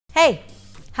Hey,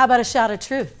 how about a shot of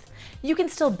truth? You can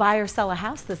still buy or sell a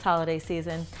house this holiday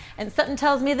season, and something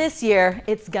tells me this year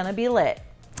it's gonna be lit.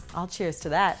 I'll cheers to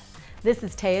that. This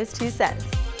is Taya's 2 cents.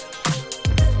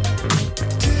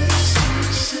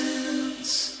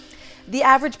 The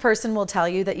average person will tell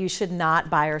you that you should not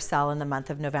buy or sell in the month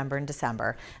of November and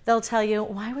December. They'll tell you,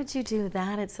 why would you do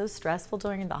that? It's so stressful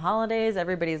during the holidays.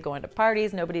 Everybody's going to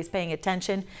parties. Nobody's paying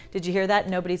attention. Did you hear that?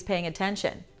 Nobody's paying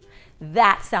attention.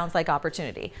 That sounds like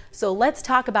opportunity. So let's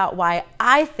talk about why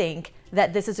I think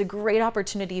that this is a great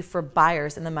opportunity for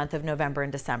buyers in the month of November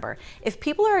and December. If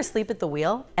people are asleep at the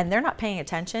wheel and they're not paying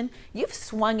attention, you've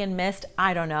swung and missed,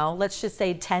 I don't know, let's just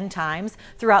say 10 times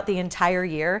throughout the entire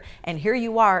year. And here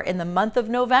you are in the month of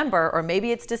November, or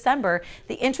maybe it's December,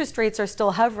 the interest rates are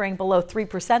still hovering below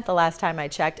 3% the last time I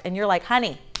checked. And you're like,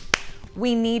 honey,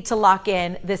 we need to lock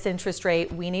in this interest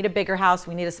rate. We need a bigger house.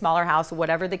 We need a smaller house,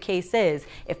 whatever the case is.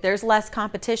 If there's less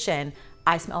competition,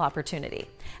 I smell opportunity.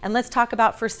 And let's talk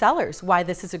about for sellers why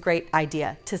this is a great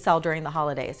idea to sell during the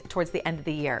holidays towards the end of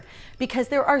the year. Because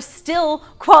there are still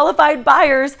qualified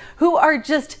buyers who are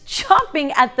just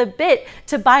chomping at the bit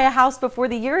to buy a house before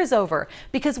the year is over.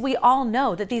 Because we all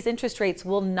know that these interest rates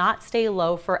will not stay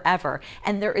low forever,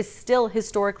 and there is still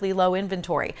historically low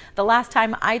inventory. The last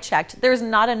time I checked, there's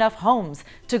not enough homes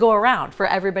to go around for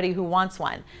everybody who wants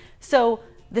one. So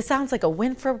this sounds like a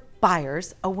win for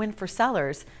buyers, a win for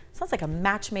sellers. Sounds like a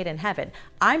match made in heaven.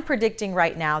 I'm predicting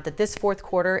right now that this fourth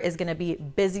quarter is going to be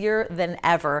busier than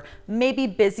ever, maybe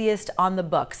busiest on the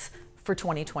books for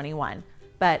 2021.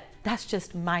 But that's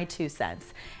just my 2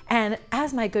 cents. And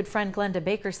as my good friend Glenda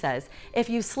Baker says, if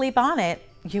you sleep on it,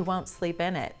 you won't sleep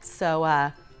in it.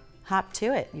 So hop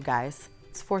to it, you guys.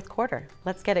 It's fourth quarter.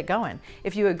 Let's get it going.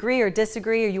 If you agree or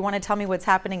disagree, or you want to tell me what's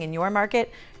happening in your market,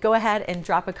 go ahead and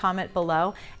drop a comment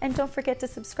below. And don't forget to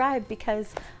subscribe,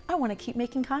 because I want to keep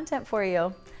making content for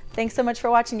you. Thanks so much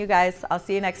for watching, you guys. I'll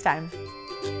see you next time.